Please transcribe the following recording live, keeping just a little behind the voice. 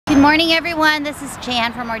morning, everyone. This is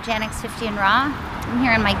Jan from orJANics 50nRaw. I'm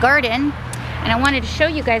here in my garden and I wanted to show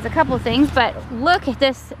you guys a couple things, but look at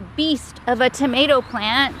this beast of a tomato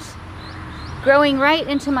plant growing right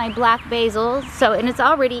into my black basil. And it's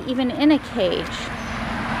already even in a cage.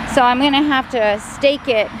 So I'm gonna have to stake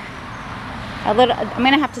it a little. I'm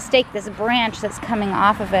gonna have to stake this branch that's coming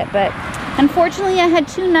off of it, but unfortunately I had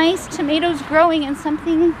two nice tomatoes growing and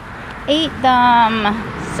something ate them.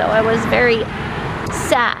 So I was very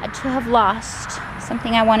sad to have lost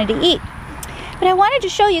something I wanted to eat. But I wanted to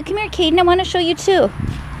show you, come here Caden, I want to show you too.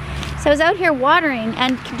 So I was out here watering,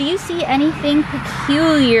 and do you see anything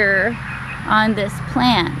peculiar on this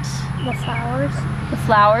plant? The flowers. The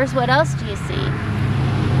flowers, what else do you see?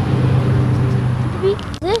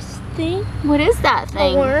 This thing. What is that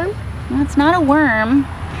thing? A worm? No, it's not a worm.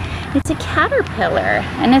 It's a caterpillar,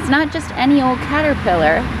 and it's not just any old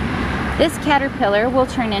caterpillar. This caterpillar will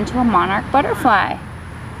turn into a monarch butterfly.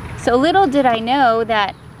 So little did I know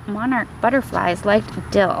that monarch butterflies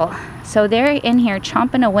liked dill. So they're in here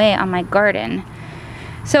chomping away on my garden.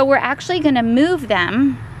 So we're actually gonna move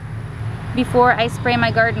them before I spray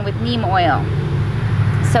my garden with neem oil.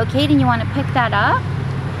 So Caden, you wanna pick that up?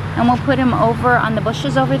 And we'll put him over on the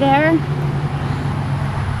bushes over there.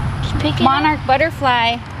 Just pick it Monarch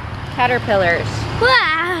butterfly caterpillars.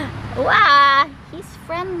 Wah! Wow, he's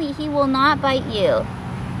friendly. He will not bite you.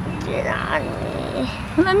 Get on me.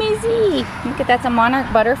 Let me see. Look at that's a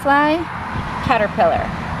monarch butterfly caterpillar.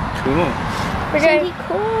 Cool. Isn't he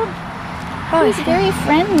cool? Oh, he's very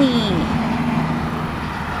friendly.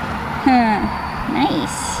 Huh.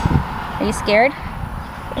 Nice. Are you scared?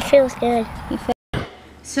 It feels good.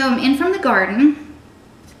 So I'm in from the garden.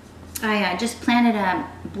 I just planted a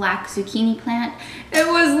black zucchini plant. It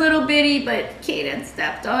was little bitty, but Caden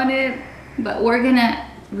stepped on it. But we're gonna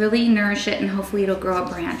really nourish it and hopefully it'll grow a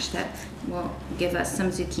branch that will give us some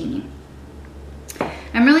zucchini.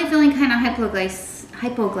 I'm really feeling kind of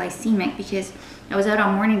hypoglycemic because I was out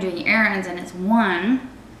all morning doing errands, and it's 1,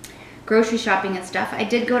 grocery shopping and stuff. I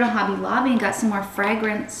did go to Hobby Lobby and got some more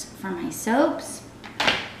fragrance for my soaps.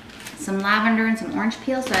 Some lavender and some orange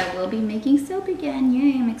peel, so I will be making soap again.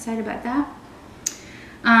 Yay, I'm excited about that.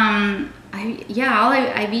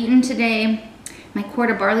 I've eaten today my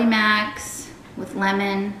quart of barley max with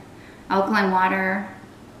lemon, alkaline water,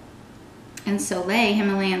 and Soleil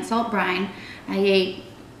Himalayan salt brine. I ate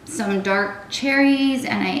some dark cherries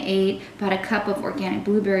and I ate about a cup of organic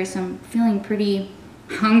blueberries, so I'm feeling pretty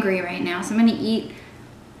hungry right now. So I'm gonna eat,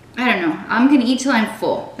 I don't know, I'm gonna eat till I'm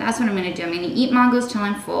full. That's what I'm gonna do. I'm gonna eat mangoes till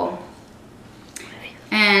I'm full.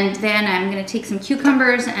 And then I'm gonna take some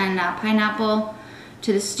cucumbers and pineapple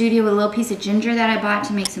to the studio with a little piece of ginger that I bought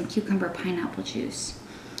to make some cucumber pineapple juice.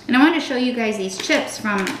 And I wanted to show you guys these chips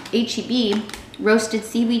from H-E-B, roasted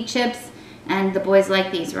seaweed chips, and the boys like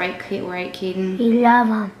these, right, Caden? We love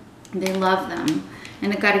them. They love them.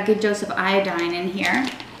 And it got a good dose of iodine in here.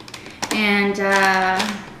 And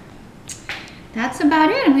that's about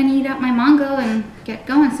it. I'm gonna eat up my mango and get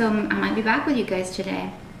going, so I might be back with you guys today.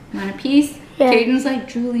 Want a piece? Yeah. Caden's like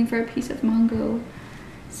drooling for a piece of mango.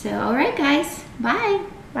 So, all right, guys, bye.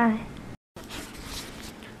 Bye.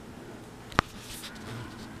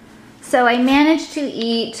 So I managed to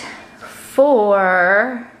eat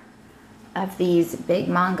 4 of these big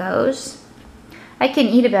mangoes. I can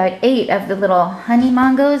eat about 8 of the little honey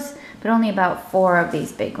mangoes, but only about 4 of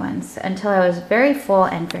these big ones until I was very full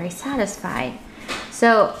and very satisfied.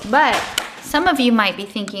 So, but some of you might be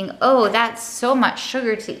thinking, oh, that's so much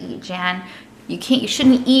sugar to eat, Jan. You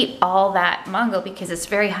shouldn't eat all that mango because it's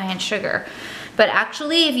very high in sugar. But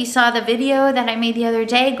actually, if you saw the video that I made the other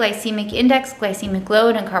day, glycemic index, glycemic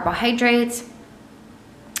load, and carbohydrates,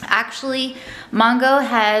 actually, mango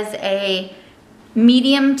has a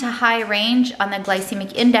medium to high range on the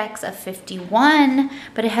glycemic index of 51,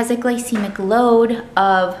 but it has a glycemic load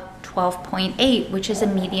of 12.8, which is a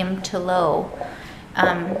medium to low.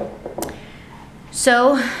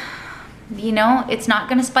 So, you know, it's not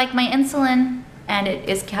gonna spike my insulin, and it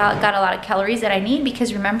is got a lot of calories that I need,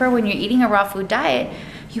 because remember, when you're eating a raw food diet,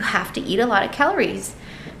 you have to eat a lot of calories,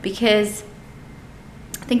 because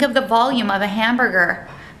think of the volume of a hamburger.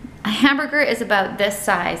 A hamburger is about this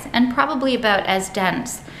size and probably about as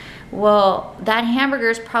dense. Well, that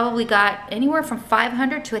hamburger's probably got anywhere from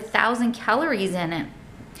 500 to 1,000 calories in it.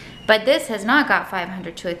 But this has not got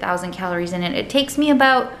 500 to 1,000 calories in it. It takes me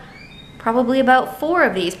probably about 4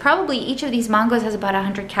 of these. Probably each of these mangoes has about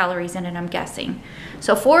 100 calories in it, I'm guessing.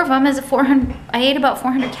 So 4 of them is 400, I ate about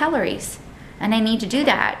 400 calories. And I need to do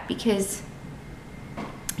that because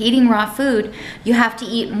eating raw food, you have to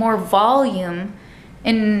eat more volume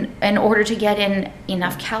in order to get in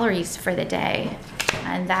enough calories for the day.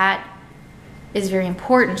 And that is very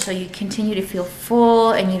important, so you continue to feel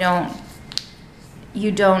full and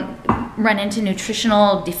you don't run into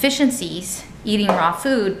nutritional deficiencies eating raw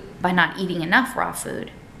food by not eating enough raw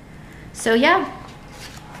food. So yeah,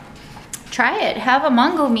 try it. Have a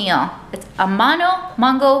mango meal. It's a mono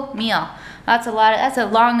mango meal. That's a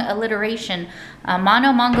long alliteration. A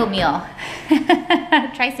mono mango meal.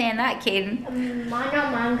 Try saying that, Caden.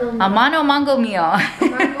 Mono mango meal. A mono mango meal.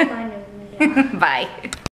 Mango meal. Bye.